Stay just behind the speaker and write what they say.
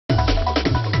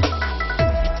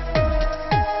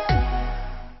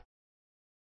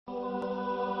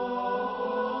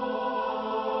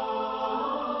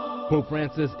Pope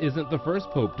Francis isn't the first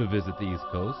pope to visit the East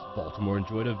Coast. Baltimore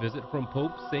enjoyed a visit from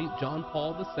Pope St. John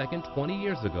Paul II 20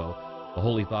 years ago. The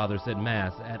Holy Father said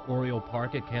Mass at Oriole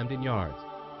Park at Camden Yards.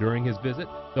 During his visit,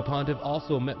 the pontiff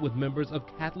also met with members of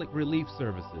Catholic Relief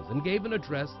Services and gave an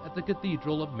address at the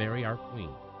Cathedral of Mary Our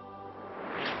Queen.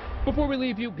 Before we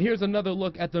leave you, here's another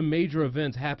look at the major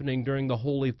events happening during the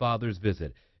Holy Father's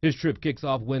visit. His trip kicks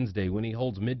off Wednesday when he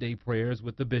holds midday prayers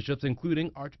with the bishops, including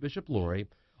Archbishop Lori.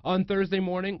 On Thursday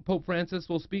morning, Pope Francis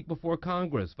will speak before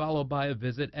Congress, followed by a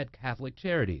visit at Catholic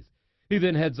Charities. He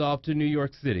then heads off to New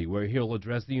York City, where he'll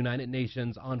address the United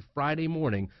Nations on Friday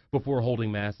morning before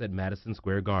holding Mass at Madison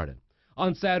Square Garden.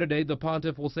 On Saturday, the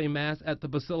pontiff will say Mass at the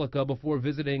Basilica before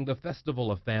visiting the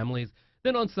Festival of Families.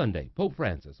 Then on Sunday, Pope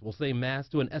Francis will say Mass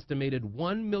to an estimated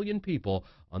 1 million people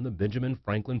on the Benjamin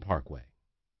Franklin Parkway.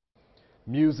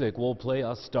 Music will play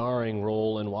a starring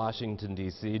role in Washington,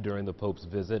 D.C. during the Pope's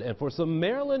visit. And for some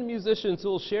Maryland musicians who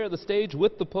will share the stage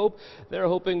with the Pope, they're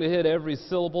hoping to hit every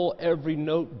syllable, every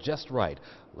note just right.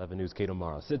 11 News' Kate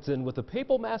O'Mara sits in with the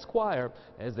Papal Mass Choir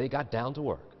as they got down to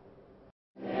work.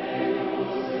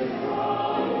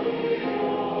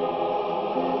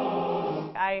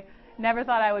 I never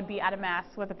thought I would be at a Mass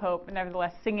with the Pope, and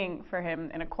nevertheless singing for him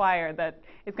in a choir that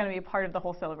is going to be a part of the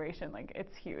whole celebration. Like,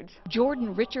 it's huge.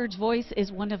 Jordan Richards' voice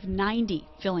is one of 90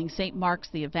 filling St. Mark's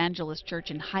the Evangelist Church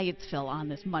in Hyattsville on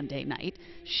this Monday night.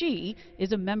 She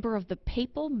is a member of the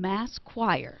Papal Mass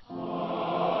Choir.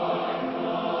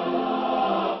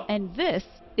 And this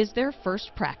is their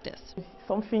first practice.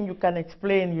 Something you can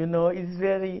explain, you know, it's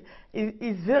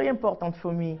very important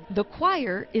for me. The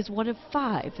choir is one of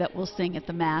 5 that will sing at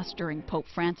the Mass during Pope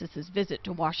Francis's visit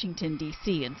to Washington,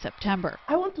 D.C. in September.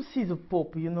 I want to see the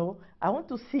Pope, you know. I want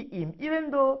to see him,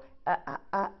 even though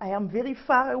I am very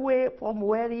far away from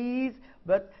where he is,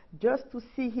 but just to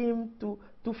see him, to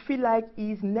feel like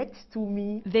he's next to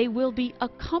me. They will be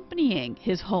accompanying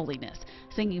His Holiness,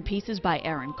 singing pieces by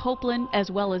Aaron Copland, as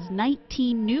well as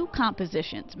 19 new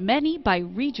compositions, many by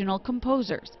regional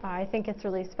composers. I think it's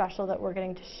really special that we're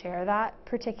getting to share that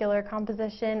particular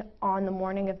composition on the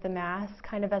morning of the Mass,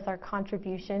 kind of as our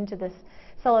contribution to this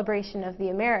celebration of the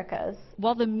Americas.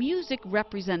 While the music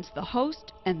represents the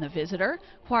host and the visitor,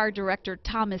 choir director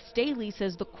Thomas Staley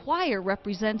says the choir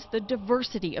represents the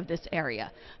diversity of this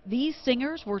area. These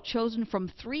singers were chosen from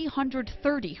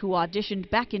 330 who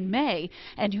auditioned back in May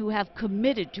and who have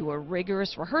committed to a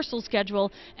rigorous rehearsal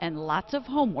schedule and lots of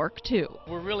homework too.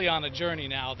 We're really on a journey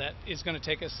now that is going to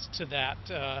take us to that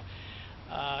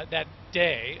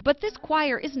day. But this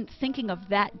choir isn't thinking of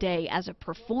that day as a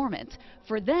performance.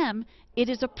 For them, it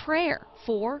is a prayer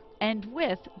for and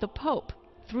with the Pope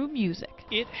through music.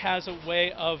 It has a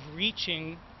way of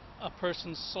reaching a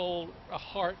person's soul, a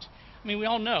heart. I mean, we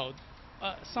all know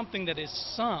something that is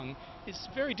sung is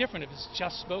very different if it's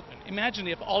just spoken. Imagine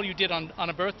if all you did on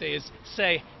a birthday is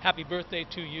say, happy birthday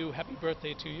to you, happy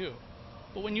birthday to you.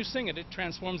 But when you sing it, it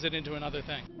transforms it into another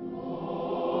thing.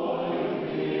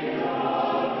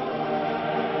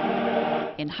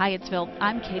 In Hyattsville,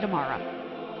 I'm Kate O'Mara.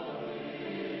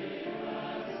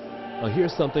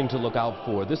 Here's something to look out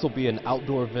for. This will be an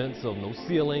outdoor event, so no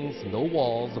ceilings, no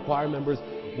walls. The choir members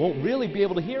won't really be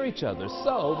able to hear each other,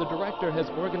 so the director has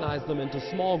organized them into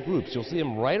small groups. You'll see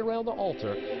them right around the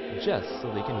altar just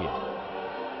so they can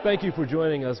hear. Thank you for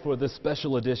joining us for this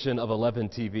special edition of 11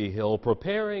 TV Hill,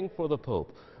 Preparing for the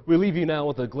Pope. We leave you now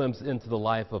with a glimpse into the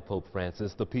life of Pope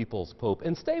Francis, the people's Pope,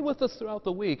 and stay with us throughout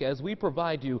the week as we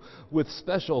provide you with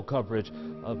special coverage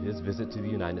of his visit to the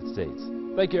United States.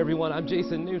 Thank you, everyone. I'm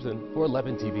Jason Newton for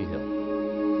 11 TV Hill.